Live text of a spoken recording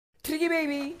Biggie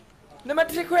baby. No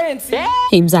matter frequency.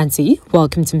 Hey Mzansi,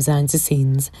 welcome to Mzansi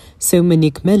Scenes. So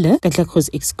Monique Muller, Katlego's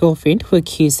ex-girlfriend who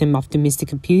accused him of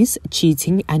domestic abuse,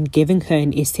 cheating and giving her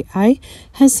an STI,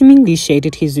 has seemingly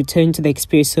shaded his return to the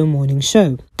Expresso morning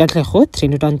show. Katlego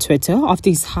trended on Twitter after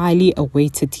his highly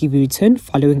awaited TV return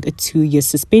following a 2-year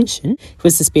suspension. He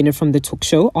was suspended from the talk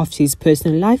show after his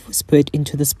personal life was put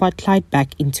into the spotlight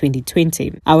back in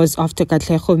 2020. Hours after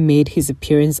Katlego made his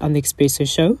appearance on the Expresso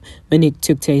show, Monique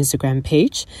took to her Instagram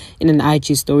page. In an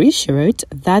IG story, she wrote,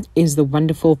 "That is the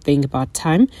wonderful thing about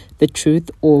time. The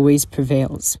truth always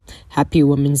prevails. Happy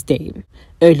Women's Day."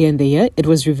 Earlier in the year, it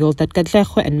was revealed that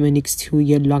Katlego and Monique's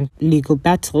 2-year-long legal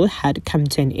battle had come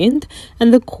to an end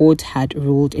and the court had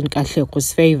ruled in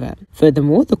Katlego's favor.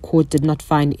 Furthermore, the court did not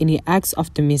find any acts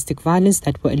of domestic violence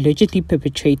that were allegedly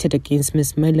perpetrated against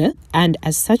Ms. Muller, and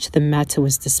as such, the matter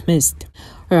was dismissed.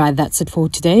 Alright, that's it for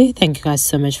today. Thank you guys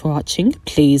so much for watching.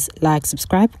 Please like,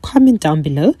 subscribe, comment down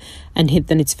below, and hit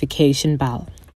the notification bell.